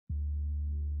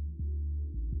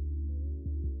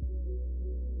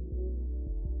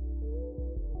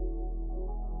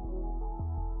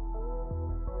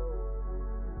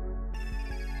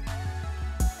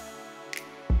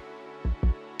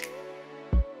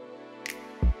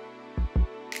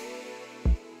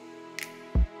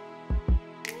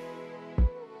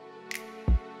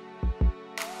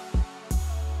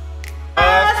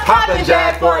the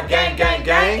Jag for a gang, gang,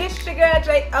 gang. It's your girl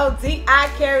J-O-D. I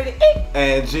carry the E.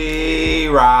 And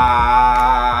GROB.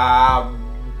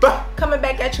 Coming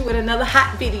back at you with another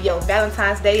hot video,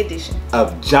 Valentine's Day edition.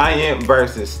 Of Giant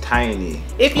versus Tiny.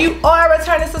 If you are a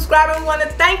returning subscriber, we want to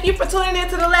thank you for tuning in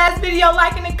to the last video,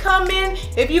 liking and comment.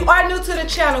 If you are new to the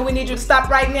channel, we need you to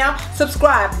stop right now,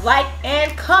 subscribe, like,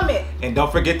 and comment. And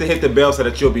don't forget to hit the bell so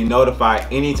that you'll be notified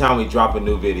anytime we drop a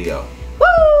new video.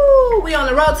 Woo! We on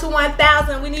the road to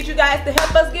 1,000. We need you guys to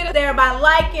help us get it there by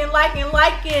liking.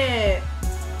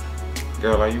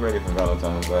 Girl, are you ready for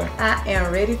Valentine's Day? I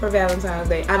am ready for Valentine's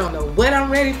Day. I don't know what I'm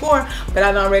ready for, but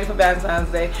I know I'm ready for Valentine's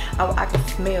Day. I can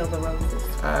smell the roses.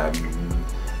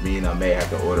 Me and I may have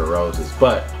to order roses,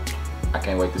 but I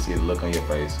can't wait to see the look on your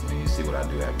face when you see what I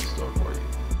do have in store for you.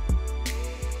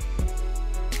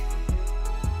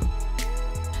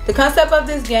 The concept of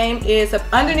this game is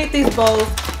underneath these bowls,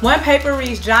 one paper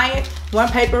reads giant, one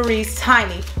paper reads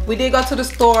tiny. We did go to the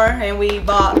store and we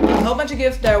bought a whole bunch of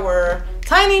gifts that were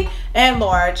tiny and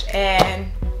large, and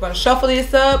we're gonna shuffle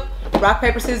this up, rock,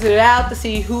 paper, scissors it out to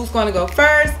see who's gonna go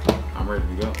first. I'm ready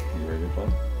to go. You ready to play?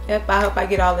 Yep, I hope I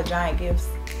get all the giant gifts.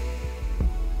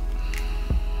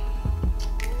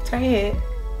 Turn your head.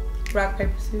 Rock,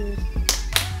 paper, scissors.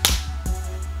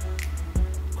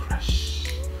 Crush.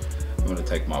 I'm gonna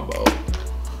take my bowl.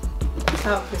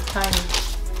 Oh, it's tiny.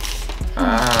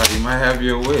 You might have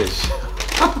your wish.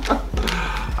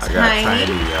 I got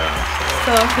tiny,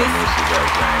 So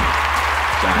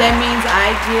that means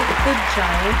I get the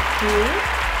giant gift.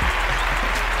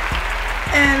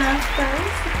 And our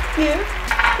first gift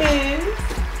is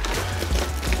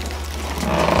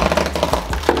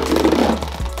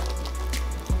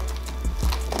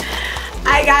I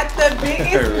got the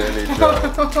biggest.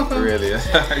 Really?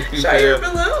 Show your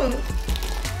balloon.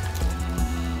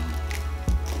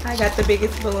 I got the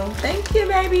biggest balloon. Thank you,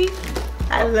 baby.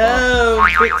 I love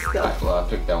big stuff. Well, I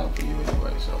picked that one for you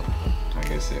anyway, so I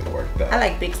guess it worked out. I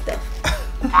like big stuff.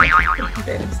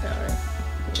 Big stuff,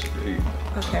 right?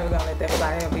 Okay, we're gonna let that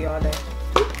fly. It'll be all day.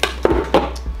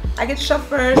 I get to shuffle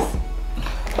first.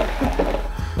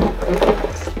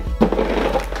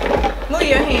 Move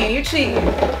your hand. You're cheating.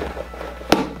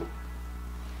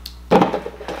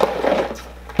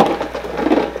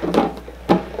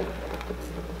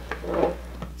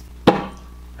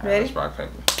 Ready? Rock,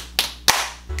 paper.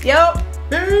 Yup.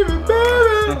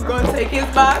 I'm gonna take his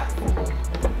box.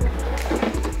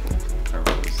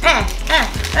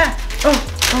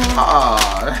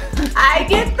 I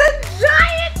get the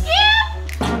giant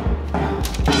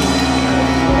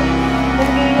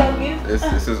gift.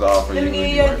 This is all for you. Let me give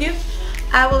you your gift.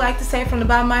 I would like to say from the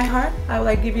bottom of my heart, I would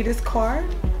like to give you this card.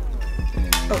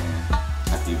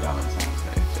 Happy Valentine's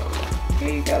Day, fellas.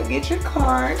 Here you go. Get your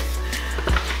card.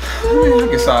 I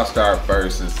guess I'll start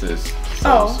first since this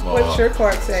so small. What's your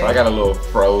card say? So I got a little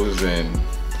frozen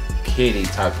kitty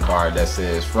type card that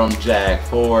says from Jag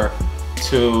for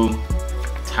to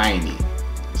Tiny.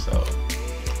 So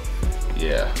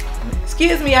yeah.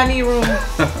 Excuse me, I need room.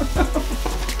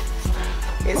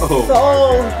 It's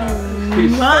so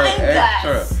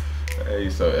humongous. Hey,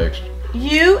 he's so extra.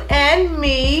 You and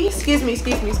me. Excuse me.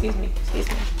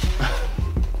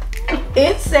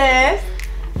 It says,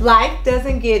 life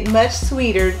doesn't get much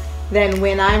sweeter than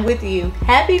when I'm with you.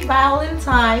 Happy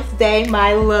Valentine's Day,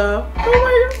 my love. Oh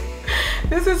my God.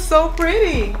 This is so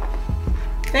pretty.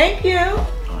 Thank you.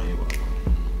 Oh, you're welcome.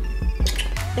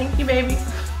 Thank you, baby.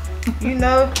 You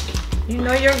know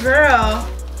your girl.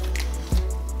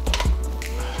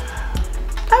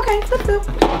 Okay, let's go.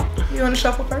 You want to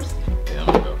shuffle first? Yeah, I'm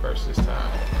gonna go first this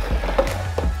time.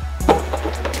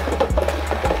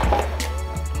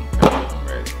 Okay, I'm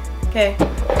ready. Okay.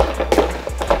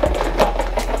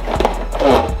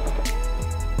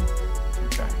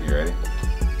 Okay, you ready?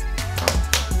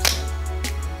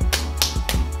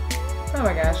 Oh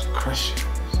my gosh. Crush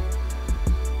yours.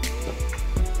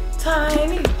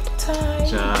 Tiny.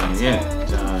 Giant.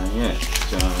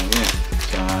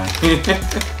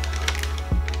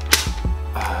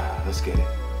 Let's get it.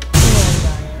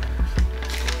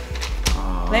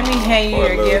 Let me hand you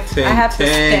your gift. I have to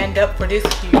stand up for this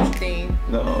huge thing.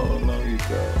 No, you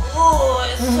don't. Oh,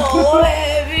 it's so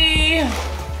heavy.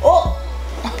 Oh.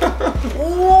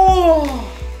 Oh.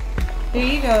 Here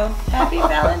you go. Happy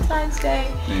Valentine's Day.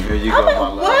 And here you go, my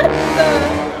love. What the?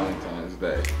 Valentine's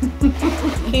Day.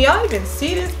 Can y'all even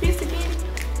see this piece again?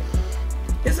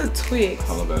 It's a Twix.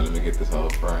 Hold on, let me get this whole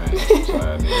frame.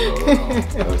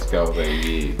 Let's go,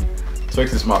 baby.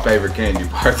 Twix is my favorite candy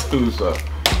bar too, so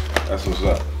that's what's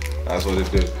up. That's what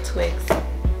it is. Twix.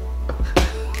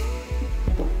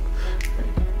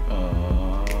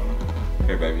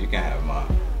 Okay, baby, you can have mine.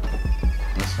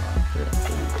 That's fine.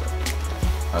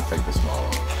 I'll take the small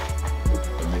one.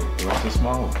 What's the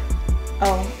small one?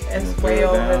 Oh, it's way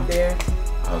over there.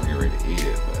 I was getting ready to eat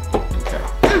it, but okay.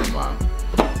 Never mind.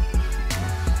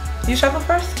 You shuffle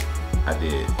first? I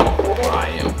did. Well, I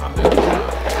am. I'm doing this now.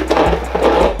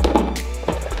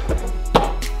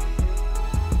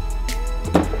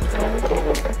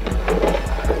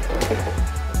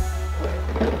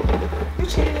 You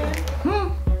cheated.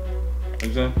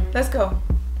 What's that? Let's go.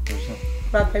 What's that?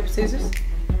 Rock, paper, scissors.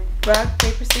 Rock,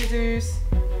 paper, scissors.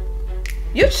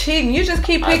 You cheating. You just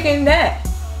keep picking that.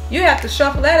 You have to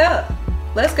shuffle that up.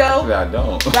 Let's go. Actually, I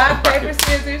don't. Rock, paper,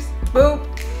 scissors. Boop.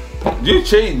 You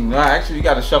cheating. No, actually, you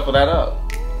got to shuffle that up.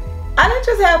 I didn't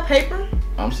just have paper.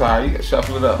 I'm sorry. You got to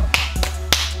shuffle it up.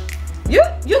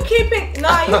 You keeping.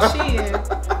 Nah, you cheating.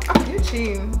 You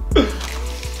cheating. You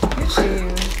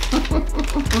cheating.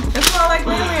 It's not like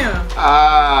William.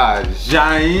 Ah,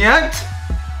 giant.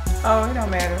 Oh, it don't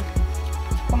matter.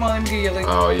 Come on, let me give you a lick.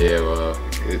 Oh, yeah, well,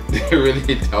 it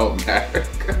really don't matter.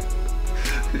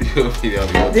 You'll be the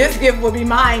only one. This gift will be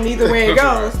mine either way it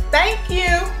goes. Thank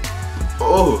you.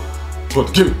 Oh,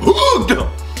 but give it. Oh, no.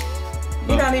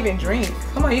 You don't even drink.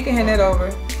 Come on, you can hand it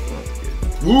over.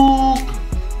 Woo.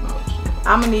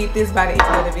 I'm gonna need this by the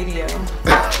end of the video.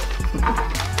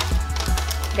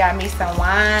 Got me some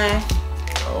wine.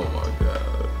 Oh my God.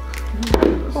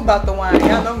 Who bought the wine?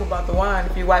 Y'all know who bought the wine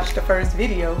if you watched the first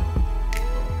video.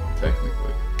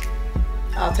 Technically.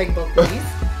 I'll take both of these.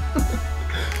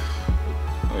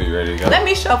 Are you ready to go? Let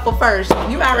me shuffle first.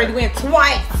 You already went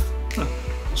twice.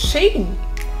 Cheating.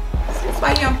 That's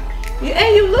why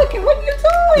hey, you looking? What are you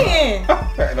doing?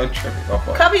 Don't trip it off.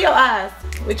 Cover your eyes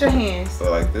with your hands. So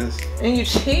like this. And you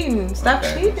cheating. Stop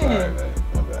cheating. Sorry, man.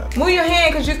 My bad. Move your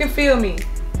hand because you can feel me.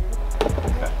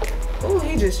 Okay. Oh,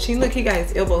 he just cheating. Look, he got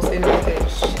his elbows in right there.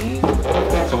 Cheating.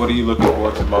 So what are you looking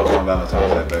forward to most on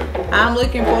Valentine's Day? I'm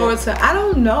looking forward to. I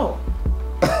don't know.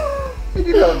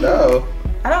 You don't know.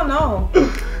 I don't know.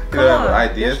 You don't have an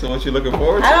idea to what you're looking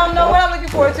forward to? I don't know what I'm looking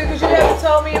forward to because you haven't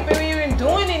told me if we were even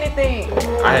doing anything.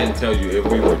 I didn't tell you if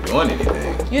we were doing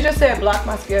anything. You just said block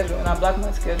my schedule, and I blocked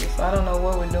my schedule, so I don't know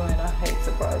what we're doing. I hate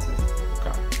surprises.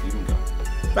 Okay, you can go.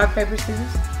 Rock, paper,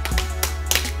 scissors.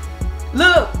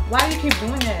 Look, why do you keep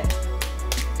doing that?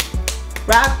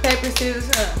 Rock, paper, scissors,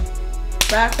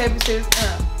 Rock, paper, scissors,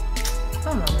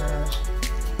 Oh my gosh.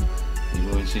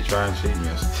 Even when she try and cheat me,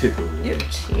 I still do it. You're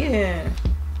cheating.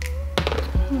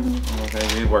 Okay,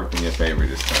 it worked in your favor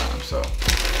this time, so.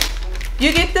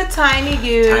 You get the tiny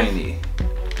gift. Tiny.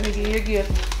 Let me give you a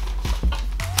gift.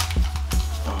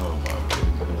 Oh my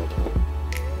goodness.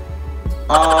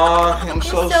 Oh, I'm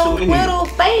so sweet. Little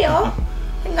bear.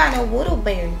 You got no little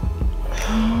bear.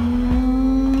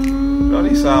 Don't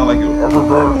he sound like you?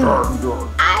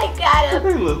 I got a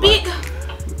big.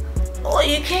 Oh,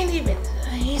 you can't even.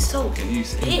 He's so big.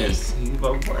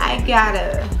 I got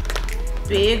a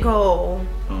big old.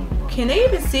 Can they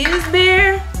even see this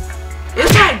bear?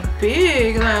 It's like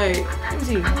big. Like, let me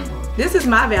see. This is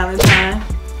my Valentine.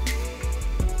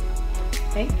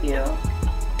 Thank you.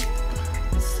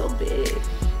 It's so big.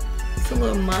 It's a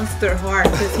little monster heart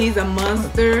because he's a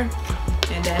monster,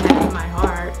 and that has my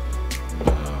heart.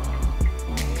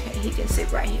 Okay, he can sit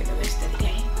right here the rest of the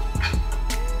game.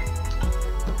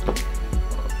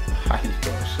 How you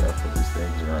gonna shuffle these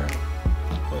things around?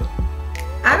 But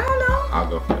I don't know. I'll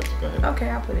go first. Go ahead. Okay,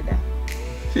 I'll put it down.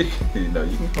 You know,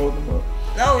 you can hold them up.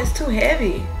 No, it's too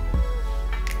heavy.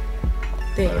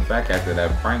 Matter of fact, after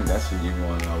that prank, that's who you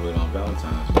going out with on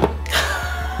Valentine's.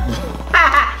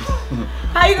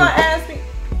 How you gonna ask me?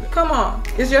 Come on,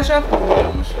 it's your shuffle.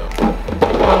 I'm gonna shuffle.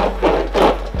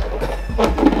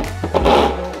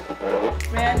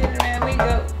 Round and round we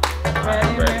go. Round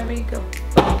and round we go.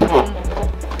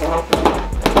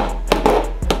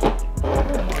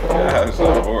 God, that's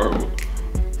so horrible.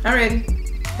 I'm ready.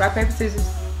 Rock, paper, scissors.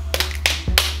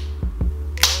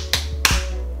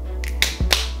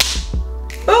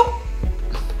 Boop.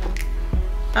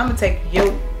 I'm gonna take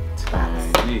you.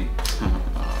 Tiny.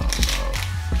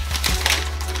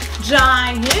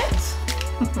 Giant.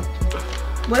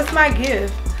 What's my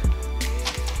gift?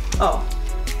 Oh.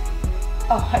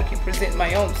 Oh, I can present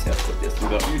my own self with this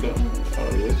one. You don't.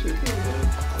 Oh, yes, you do.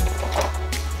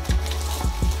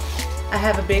 I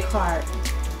have a big heart.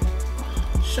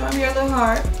 Show him your little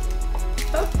heart.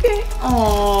 Okay.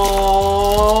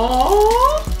 Aww.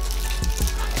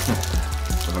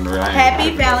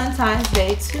 Happy Valentine's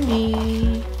Day to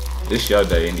me. It's your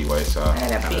day anyway, so I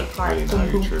had a big heart. really know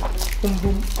you tripping. Boom,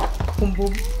 boom. Boom,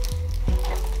 boom.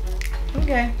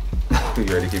 Okay. You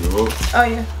ready to keep it moving? Oh,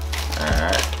 yeah.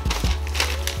 Alright.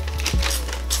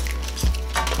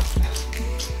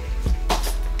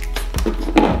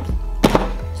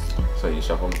 me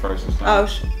shuffle the first this time?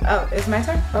 Oh, it's my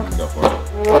turn? Okay. Go for it.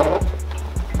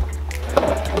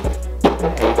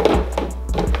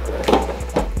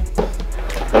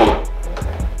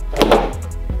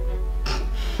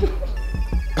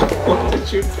 What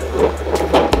did you do?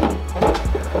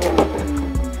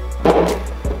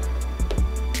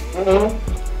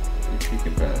 You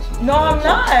peeking past me. No, I'm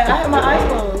not. I have my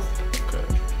eyes closed. Okay.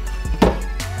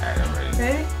 Alright, I'm ready.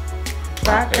 Ready?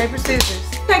 Rock, paper, scissors.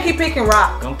 You can't keep picking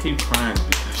rock. Don't keep crying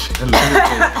because you're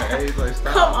like,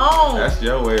 stop. Come on. That's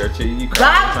your way of cheating. You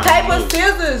Rock, paper,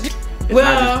 scissors. It's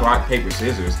not just rock, paper,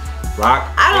 scissors.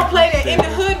 Rock. I don't play that. scissors,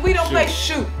 In the hood, we don't play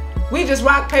shoot. shoot. We just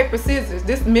rock, paper, scissors.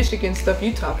 This Michigan stuff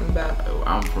you talking about.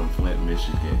 I'm from Flint,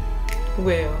 Michigan.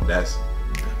 Well. That's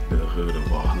the hood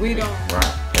of all. We don't.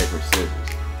 Rock, paper, scissors.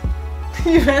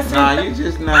 You messing Nah, you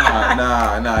just,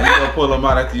 nah. You gonna pull them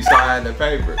out after you sign the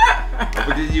paper. I'm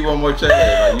gonna give you one more chance.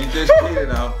 Like, you just cheated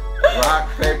now. Rock,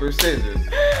 paper, scissors.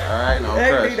 Alright, no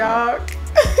Ugly dog.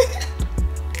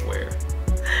 Where?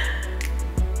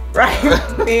 Right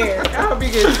there. I hope you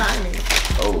get tiny.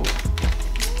 Oh.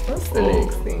 What's the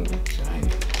next thing? Shiny.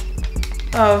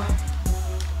 Oh.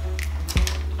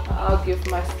 I'll give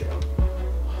myself.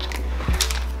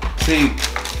 See,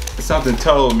 something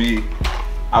told me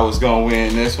I was gonna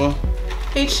win this one.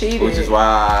 He cheated. Which is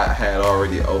why I had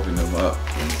already opened them up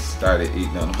and started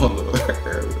eating them a little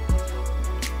early.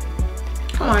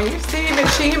 Come on, you see,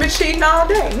 you've been cheating all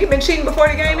day. We've been cheating before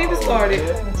the game even started.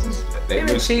 Yeah, We've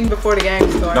been cheating before the game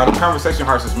started. No, the conversation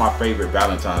hearts is my favorite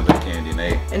Valentine's Day candy,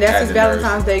 and that's his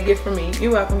Valentine's Day gift for me.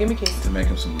 You're welcome. Give me a kiss. To make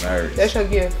him some nerds. That's your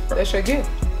gift. That's your gift.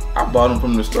 I bought them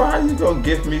from the store. How you gonna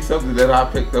gift me something that I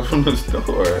picked up from the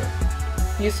store?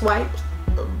 You swiped?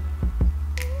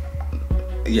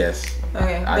 Yes.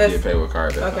 Okay. I did pay with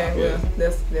card. Okay, well,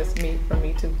 that's me from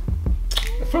me too.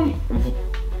 From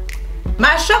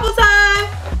my shuffle time.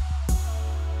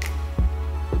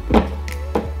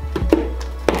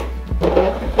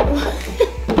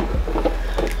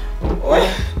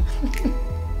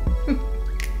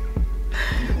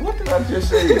 What did I just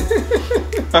say?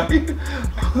 Come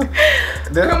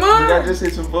on. Did I just say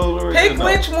some foolery? Pick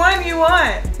which one you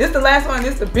want. This is the last one.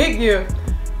 This is the big gift.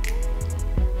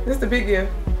 This is the big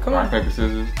gift. Come on. Rock, paper,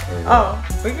 scissors? Oh,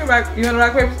 we can rock. You want to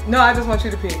rock, paper? No, I just want you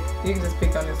to pick. You can just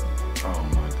pick on this one. Oh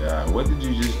my God! What did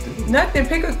you just do? Nothing.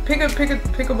 Pick a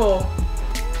bowl.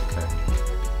 Okay.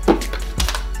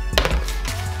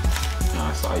 No,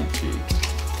 I saw you cheat.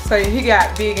 So he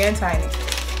got big and tiny.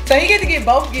 So he get to get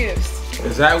both gifts.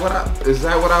 Is that what I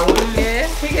win?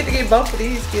 Yes, he get to get both of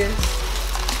these gifts.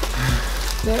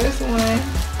 There's one.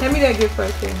 Hand me that gift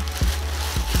right there.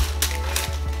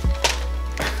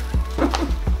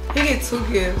 He get two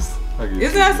gifts.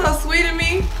 Isn't that so sweet of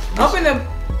me? Open the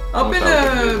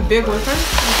big one first.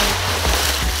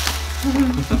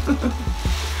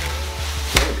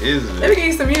 What is it? Let me give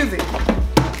you some music.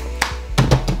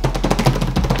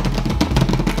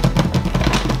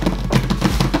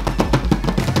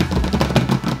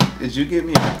 Did you give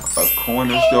me a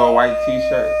corner store white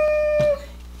t-shirt?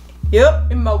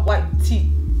 Yep, in my white tee.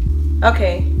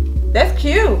 Okay, that's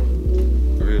cute.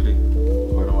 Really?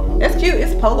 What am I gonna That's do? cute.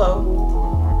 It's polo.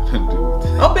 What am I gonna do with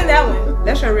it? Open that one.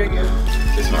 That's your real gift.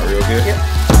 It's my real gift? Yep.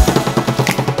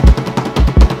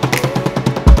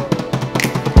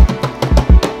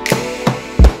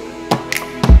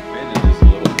 Man, it's just a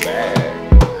little bag.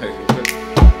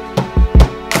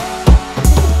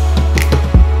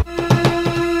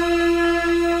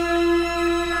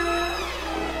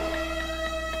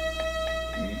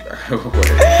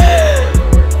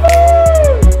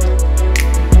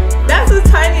 That's a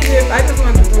tiny gift. I just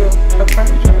want to do a front.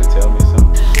 You trying to tell me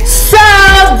something? So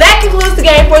that concludes the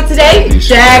game for today.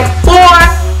 Jag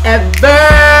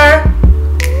forever.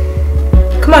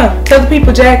 Come on, tell the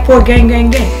people Jag 4 gang gang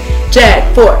gang. Jag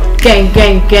 4 gang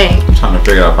gang gang. I'm trying to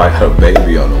figure out if I had a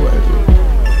baby on the way.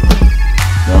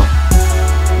 No?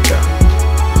 Yeah.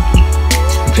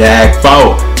 Jag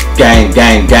 4 gang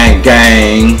gang gang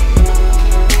gang.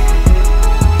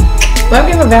 What I'm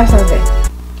giving for Valentine's Day?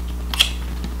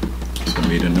 It's for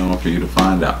me to know and for you to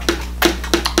find out.